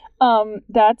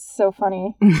 That's so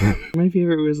funny. My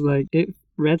favorite was it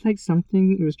read like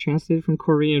something that was translated from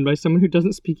Korean by someone who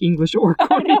doesn't speak English or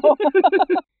Korean.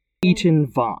 Eaton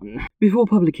Vaughn. Before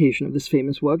publication of this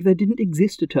famous work, there didn't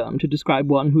exist a term to describe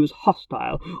one who is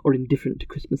hostile or indifferent to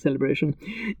Christmas celebration.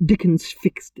 Dickens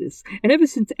fixed this, and ever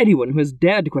since anyone who has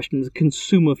dared to question the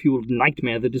consumer-fueled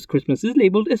nightmare that is Christmas is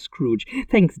labelled as Scrooge.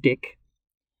 Thanks, Dick.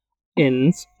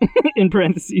 Ends. In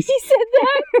parentheses. He said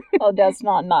that? Oh, that's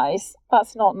not nice.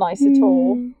 That's not nice at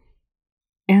all.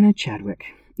 Anna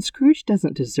Chadwick. Scrooge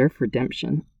doesn't deserve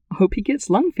redemption. Hope he gets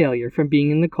lung failure from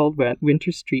being in the cold, wet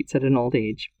winter streets at an old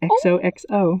age. XOXO.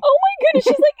 Oh my goodness,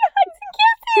 she's like,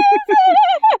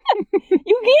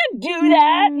 you can't do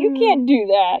that. You can't do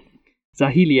that.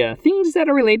 Zahelia. Things that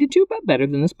are related to, but better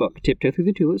than this book. Tiptoe Through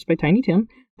the Tulips by Tiny Tim.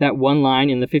 That one line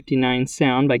in the 59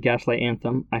 Sound by Gaslight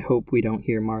Anthem. I hope we don't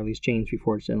hear Marley's Chains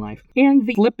before it's in life. And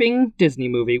the flipping Disney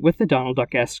movie with the Donald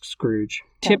Duck-esque Scrooge.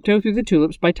 Yeah. Tiptoe Through the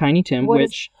Tulips by Tiny Tim,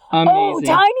 amazing. Oh,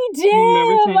 Tiny Tim! You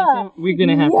remember Tiny Tim? We're going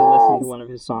to have to listen to one of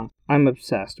his songs. I'm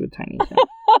obsessed with Tiny Tim.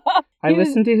 I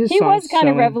listened to his songs. He was kind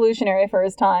of revolutionary for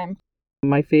his time.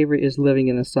 My favorite is Living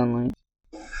in the Sunlight.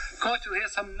 Going to hear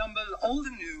some numbers old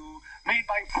and new, made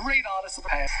by great artists of the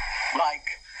past, like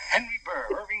Henry Burr,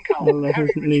 Irving Malcolm, I love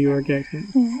Harry his New York Richmond,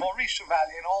 accent. Maurice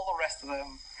Chevalier, and all the rest of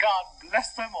them. God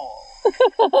bless them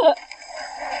all.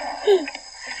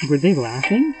 Were they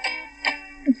laughing?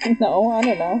 No, I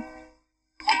don't know.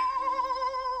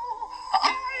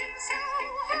 I'm so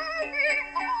happy,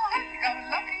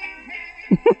 happy-go-lucky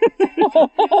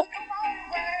me.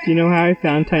 Do you know how I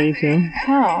found Tiny Tim?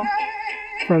 How?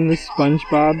 From the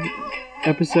SpongeBob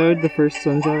episode, the first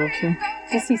SpongeBob episode.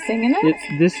 Is he singing it?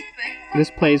 It's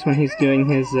this plays when he's doing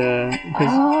his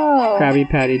Oh. Krabby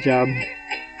Patty job.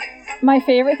 My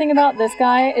favorite thing about this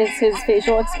guy is his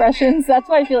facial expressions. That's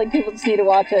why I feel like people just need to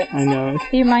watch it. I know.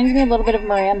 He reminds me a little bit of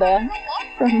Miranda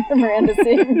from Miranda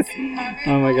Sings.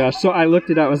 Oh my gosh. So I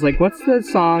looked it up. I was like, what's the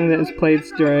song that is played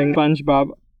during SpongeBob?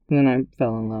 And then I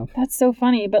fell in love. That's so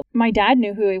funny. But my dad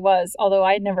knew who he was, although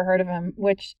I had never heard of him,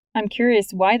 which I'm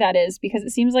curious why that is, because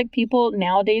it seems like people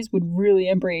nowadays would really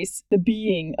embrace the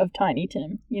being of Tiny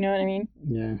Tim. You know what I mean?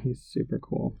 Yeah, he's super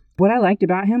cool. What I liked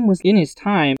about him was in his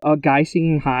time, a guy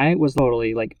singing high was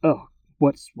totally like, oh,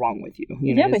 what's wrong with you?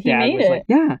 You know, Yeah, his but he dad made was it. like,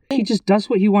 yeah, he just does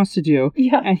what he wants to do.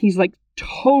 Yeah. And he's like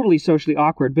totally socially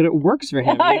awkward, but it works for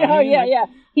him. I you know know, what I mean? yeah, Like, yeah.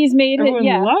 He's made it, everyone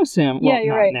yeah. loves him. Yeah, Well,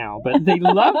 you're not right. now, but they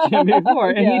loved him before.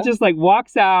 And Yeah. he just like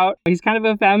walks out. He's kind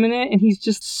of effeminate and he's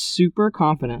just super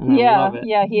confident. And I love it.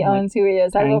 Yeah, he I'm like, owns who he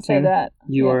is. I will say Tiny Tim, that.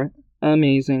 You Yeah. are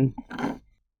amazing.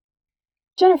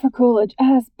 Jennifer Coolidge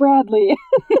as Bradley.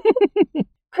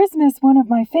 Christmas, one of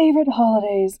my favorite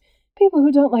holidays. People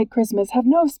who don't like Christmas have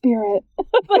no spirit.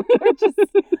 Like,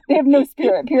 they have no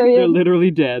spirit, period. They're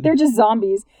literally dead. They're just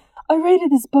zombies. I rated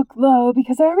this book low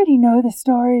because I already know the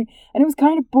story and it was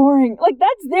kind of boring. Like,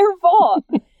 that's their fault.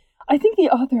 I think the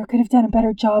author could have done a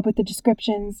better job with the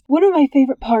descriptions. One of my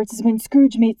favorite parts is when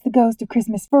Scrooge meets the ghost of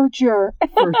Christmas Furture.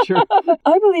 Furture.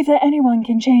 I believe that anyone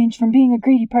can change from being a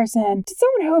greedy person to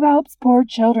someone who helps poor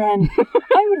children.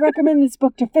 I would recommend this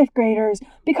book to 5th graders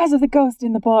because of the ghost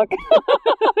in the book.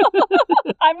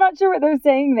 I'm not sure what they're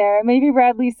saying there. Maybe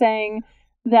Bradley's saying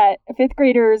that 5th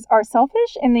graders are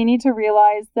selfish and they need to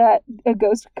realize that a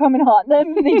ghost could come and haunt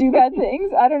them if they do bad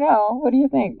things. I don't know. What do you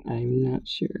think? I'm not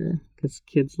sure. Because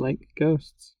kids like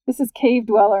ghosts. This is Cave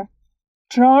Dweller.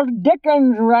 Charles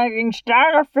Dickens' writing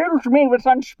style fills me with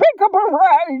unspeakable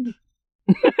rage.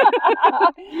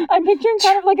 I'm picturing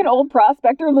kind of like an old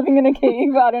prospector living in a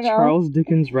cave. I don't know. Charles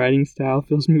Dickens' writing style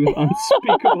fills me with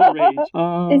unspeakable rage.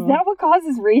 Is that what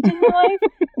causes rage in your life?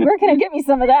 Where can I get me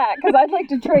some of that? Because I'd like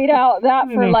to trade out that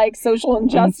for like social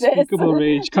injustice. Unspeakable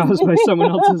rage caused by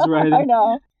someone else's writing. I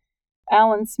know.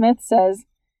 Alan Smith says,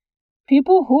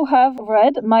 people who have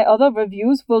read my other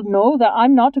reviews will know that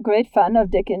I'm not a great fan of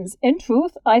Dickens. In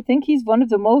truth, I think he's one of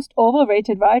the most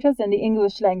overrated writers in the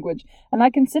English language, and I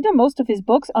consider most of his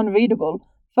books unreadable.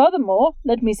 Furthermore,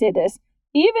 let me say this.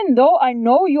 Even though I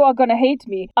know you are gonna hate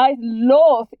me, I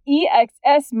loathe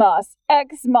Xmas,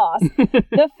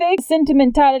 the fake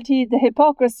sentimentality, the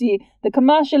hypocrisy, the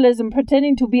commercialism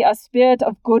pretending to be a spirit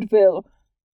of goodwill.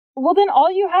 Well, then all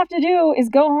you have to do is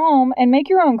go home and make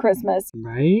your own Christmas.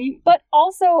 Right? But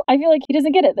also, I feel like he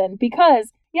doesn't get it then,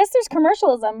 because yes, there's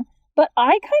commercialism, but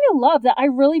I kind of love that. I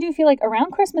really do feel like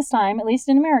around Christmas time, at least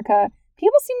in America,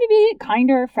 people seem to be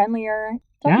kinder, friendlier.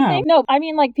 Don't you Yeah. think? No, I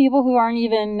mean like people who aren't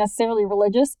even necessarily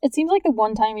religious. It seems like the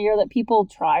one time a year that people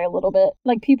try a little bit.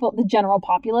 Like people, the general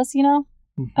populace, you know?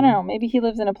 I don't know, maybe he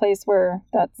lives in a place where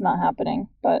that's not happening,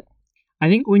 but I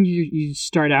think when you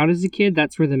start out as a kid,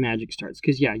 that's where the magic starts.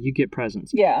 Because, yeah, you get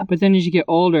presents. yeah. But then as you get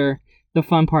older, the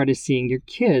fun part is seeing your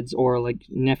kids or, like,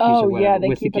 nephews or Oh, whatever yeah, they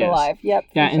with keep the it gifts. alive. Yep.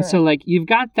 Yeah, for and sure. so, like, you've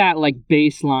got that, like,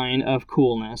 baseline of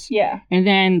coolness. Yeah. And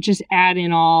then just add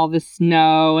in all the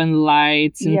snow and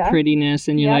lights and Yeah. prettiness,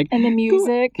 and you're Yep, like, and the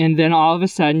music. and then all of a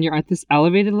sudden you're at this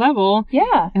elevated level,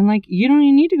 Yeah. and, like, you don't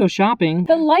even need to go shopping.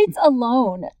 The lights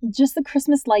alone, just the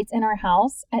Christmas lights in our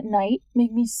house at night,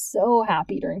 make me so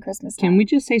happy during Christmas time. Can we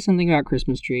just say something about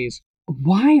Christmas trees?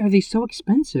 Why are they so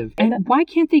expensive? And why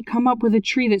can't they come up with a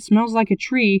tree that smells like a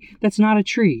tree that's not a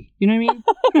tree? You know what I mean?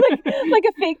 like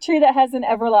a fake tree that has an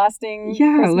everlasting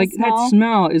Yeah, Christmas like smell? that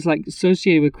smell is like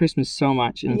associated with Christmas so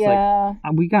much. And it's Yeah.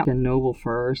 like, we got a noble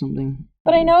fir or something.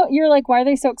 But I know you're like, why are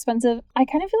they so expensive? I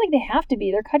kind of feel like they have to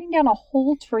be. They're cutting down a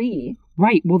whole tree.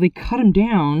 Right, well, they cut them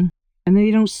down and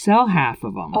they don't sell half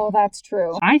of them. Oh, that's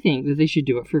true. I think that they should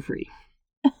do it for free.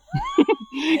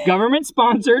 Government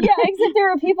sponsored. Yeah, except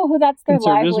there are people who that's their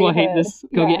Conservatives will livelihood. hate this.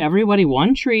 Go Yeah. get everybody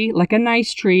one tree, like a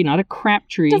nice tree, not a crap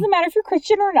tree. Doesn't matter if you're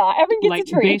Christian or not. Everyone gets like a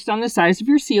tree. based on the size of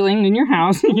your ceiling in your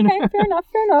house. You know? Okay, fair enough,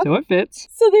 fair enough. So it fits.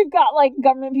 So they've got like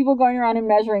government people going around and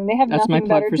measuring. They have That's my nothing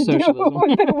plug better for to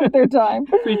socialism. do with their time.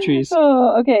 Free trees.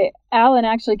 Oh, okay. Alan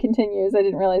actually continues. I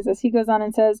didn't realize this. He goes on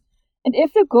and says, And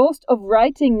if the ghost of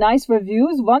writing nice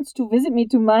reviews wants to visit me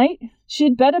tonight,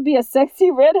 she'd better be a sexy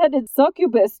red-headed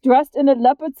succubus dressed in a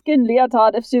leopard skin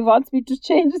leotard if she wants me to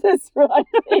change this writing.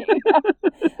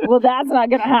 Well, that's not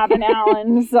going to happen,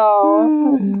 Alan,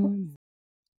 so...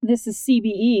 This is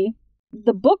CBE.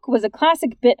 The book was a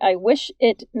classic bit. I wish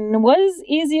it was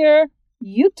easier.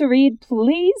 You to read,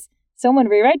 please. Someone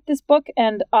rewrite this book,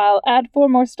 and I'll add 4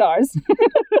 more stars.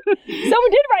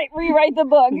 Someone did rewrite the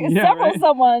book. Yeah, Several right.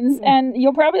 someones. And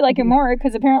you'll probably like it more,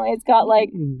 because apparently it's got, like,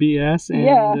 BS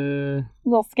and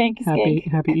little skanky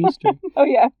skank. Happy Easter. Oh,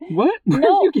 yeah. What?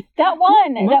 No, that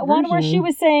one. What That one where version? she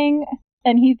was saying...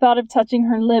 And he thought of touching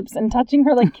her lips and touching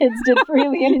her like kids did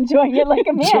freely and enjoying it like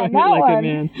a man. Enjoying it That like a one.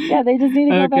 man. Yeah, they just need to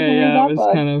go back and Okay, read yeah, that it was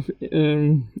book. kind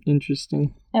of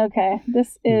interesting. Okay,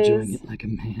 this is... Enjoying it like a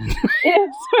man.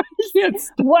 It's... I can't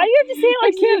stop. Why do you have to say it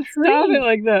like I can't stop it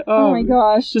like that. Oh my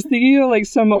gosh. Just thinking of like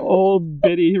some old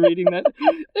biddy reading that. And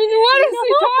what is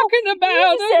he talking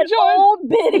about? You said old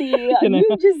biddy. Can I-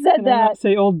 You just said Can I not that.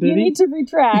 say old You biddy? need to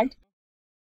retract.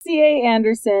 C.A.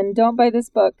 Anderson, don't buy this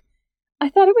book. I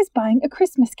thought I was buying A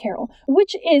Christmas Carol,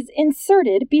 which is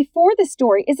inserted before the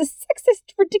story is a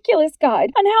sexist, ridiculous guide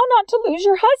on how not to lose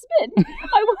your husband.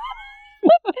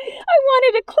 I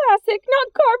wanted a classic,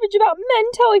 not garbage about men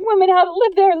telling women how to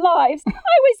live their lives.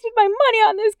 I wasted my money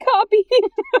on this copy.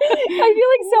 I feel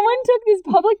like someone took this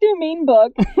public domain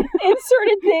book,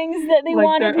 inserted things that they like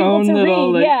wanted their people own to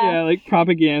little, read. like, like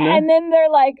propaganda. And then they're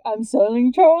like, I'm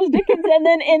selling Charles Dickens. And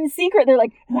then in secret, they're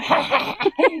like,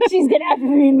 she's going to have to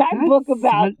read my book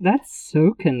about... That's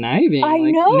so conniving. I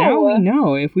Like, know. Now we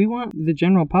know if we want the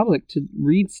general public to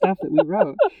read stuff that we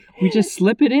wrote, we just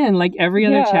slip it in like every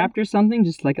other Yeah. chapter, something,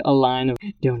 just like a line of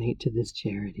donate to this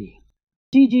charity.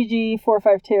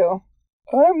 GGG452.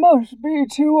 I must be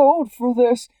too old for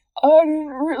this. I didn't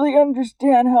really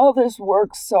understand how this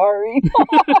works, sorry.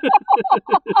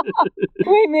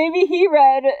 Wait, maybe he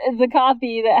read the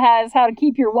copy that has how to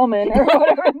keep your woman or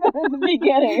whatever at the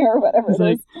beginning or whatever It's it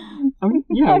like, is.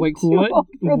 yeah, I'm like too old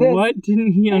for this. what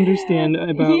didn't he understand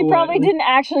about He probably what? didn't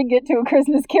actually get to A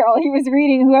Christmas Carol. He was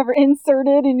reading whoever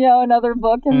inserted, another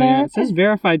book in Oh, there. yeah. It says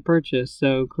verified purchase,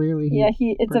 so clearly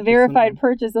he It's a purchased verified something.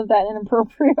 purchase of that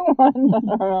inappropriate one. I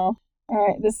don't know. All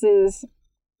right, this is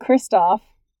Christoph.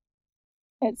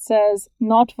 It says,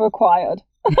 not required.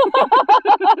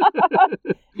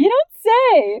 You don't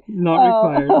say.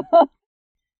 Not required.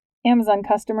 Amazon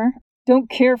customer. Don't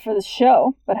care for the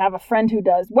show, but have a friend who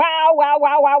does. Wow, wow,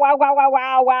 wow, wow, wow, wow, wow,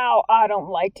 wow, wow. I don't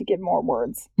like to give more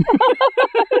words.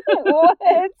 What?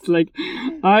 It's like,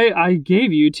 I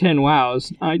gave you 10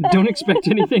 wows. I don't expect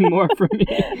anything more from me.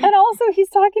 And also, he's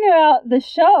talking about the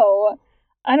show.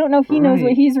 I don't know if he knows what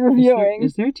Right. he's reviewing.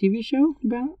 Is there a TV show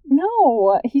about?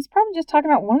 No, he's probably just talking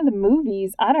about one of the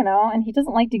movies. I don't know. And he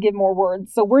doesn't like to give more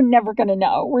words, so we're never going to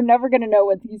know. We're never going to know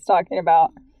what he's talking about.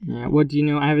 Yeah, what do you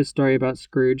know? I have a story about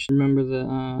Scrooge. Remember the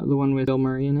one with Bill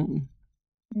Murray in it?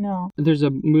 No. There's a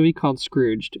movie called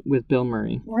Scrooged with Bill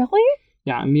Murray. Really?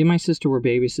 Yeah, me and my sister were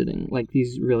babysitting, like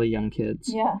these really young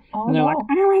kids. Yeah. Oh, And they're no. like,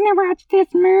 I want to watch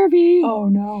this movie. Oh,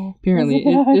 no. Apparently,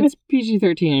 Was it bad? it's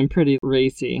PG-13 and pretty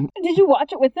racy. Did you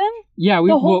watch it with them? Yeah,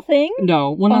 The whole thing? No,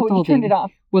 well, not Oh, the whole you turned thing. it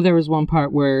off. Well, there was one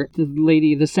part where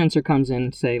the censor comes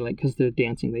in, say, like, because they're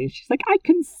dancing. She's like, I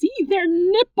can see their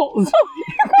nipples.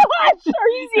 Gosh, are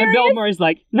you serious? And Bill Murray's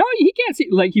like, no, he can't see.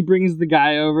 Like, he brings the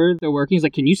guy over, they're working. He's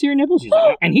like, can you see her nipples? He's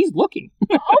like, and he's looking.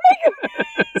 Oh, my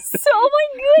goodness. Oh,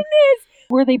 my goodness.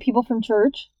 Were they people from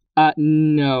church?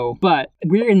 No. But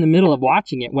we're in the middle of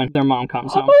watching it when their mom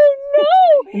comes home. Oh,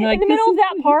 no. And they're like, In the "This middle of is-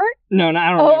 that part? No, I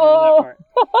don't remember that part.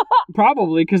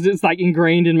 Probably because it's like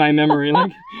ingrained in my memory.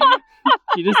 Like,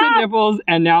 she just said nipples,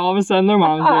 and now all of a sudden their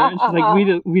mom's there, and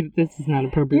she's like, this is not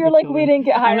appropriate. You're for like, children." we didn't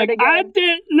get I'm hired like, again. I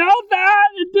didn't know that.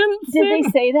 It didn't. Did they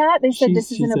say that? They said this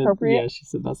She isn't said- appropriate? Yeah, she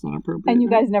said that's not appropriate. And you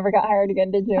guys never got hired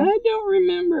again, did you? I don't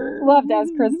remember. We'll have to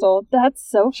ask Crystal. That's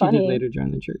so She funny. did later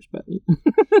join the church, but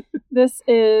This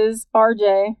is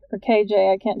RJ, or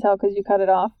KJ, I can't tell because you cut it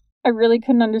off. I really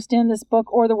couldn't understand this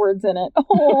book or the words in it.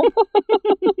 Oh.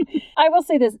 I will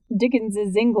say this,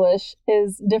 Dickens's English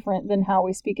is different than how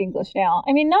we speak English now.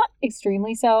 I mean, not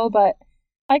extremely so, but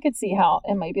I could see how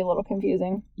it might be a little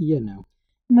confusing. you know.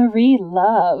 Marie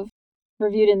Love,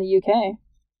 reviewed in the UK.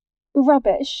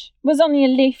 Rubbish. Was only a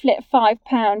leaflet,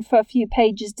 £5 for a few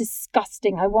pages.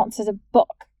 Disgusting. I wanted a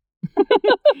book.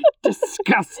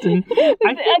 Disgusting.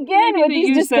 Again, with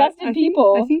these disgusted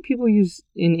people. I think people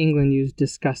in England use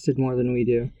disgusted more than we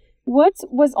do. What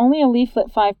was only a leaflet,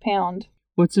 £5?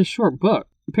 Well, it's a short book.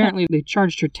 Apparently, they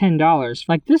charged her $10.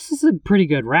 Like, this is a pretty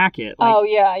good racket. Like, Oh,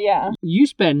 yeah. you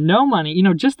spend no money,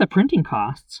 just the printing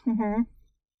costs. Mm-hmm.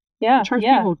 Yeah, Charge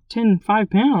yeah. people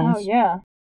 £5. Oh, yeah.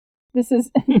 This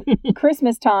is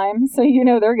Christmas time, so you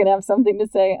know they're going to have something to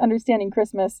say. Understanding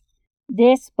Christmas.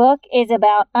 This book is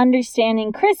about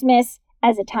understanding Christmas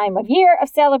as a time of year of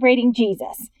celebrating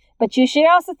Jesus. But you should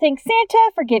also thank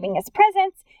Santa for giving us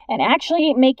presents and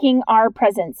actually making our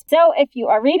presents. So if you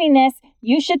are reading this,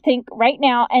 you should think right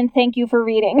now and thank you for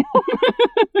reading.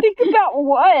 Think about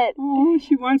what? Oh,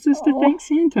 she wants us to thank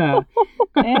Santa.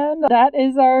 And that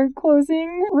is our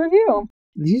closing review.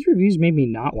 These reviews made me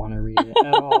not want to read it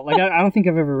at all. Like, I don't think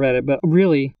I've ever read it, but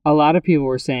really, a lot of people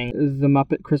were saying The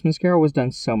Muppet Christmas Carol was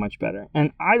done so much better.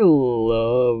 And I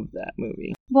love that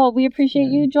movie. Well, we appreciate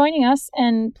you joining us,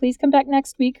 and please come back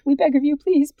next week. We beg of you,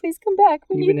 please come back.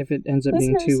 Even if it ends up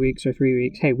being listeners. 2 weeks or 3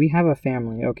 weeks. Hey, we have a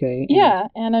family, okay? Yeah,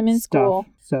 and I'm in school.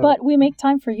 So But we make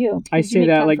time for you. I say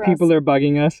that like people are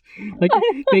bugging us. Like,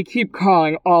 they keep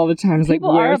calling all the time. It's like,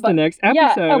 People where's the next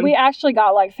episode? Yeah, we actually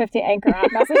got like 50 Anchor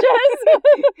app messages.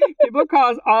 People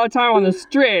call us all the time on the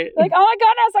street. Like, oh my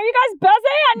goodness, are you guys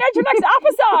busy? I need your next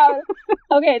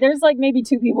episode. Okay, there's like maybe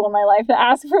 2 people in my life that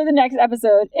ask for the next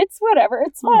episode. It's whatever.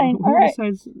 It's fine. Who All right.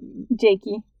 decides?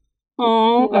 Jakey.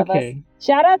 Oh, You love okay. us.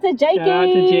 Shout out to Jakey. Shout out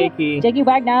to Jakey. Jakey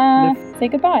Wagner. Say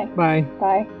goodbye. Bye.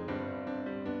 Bye.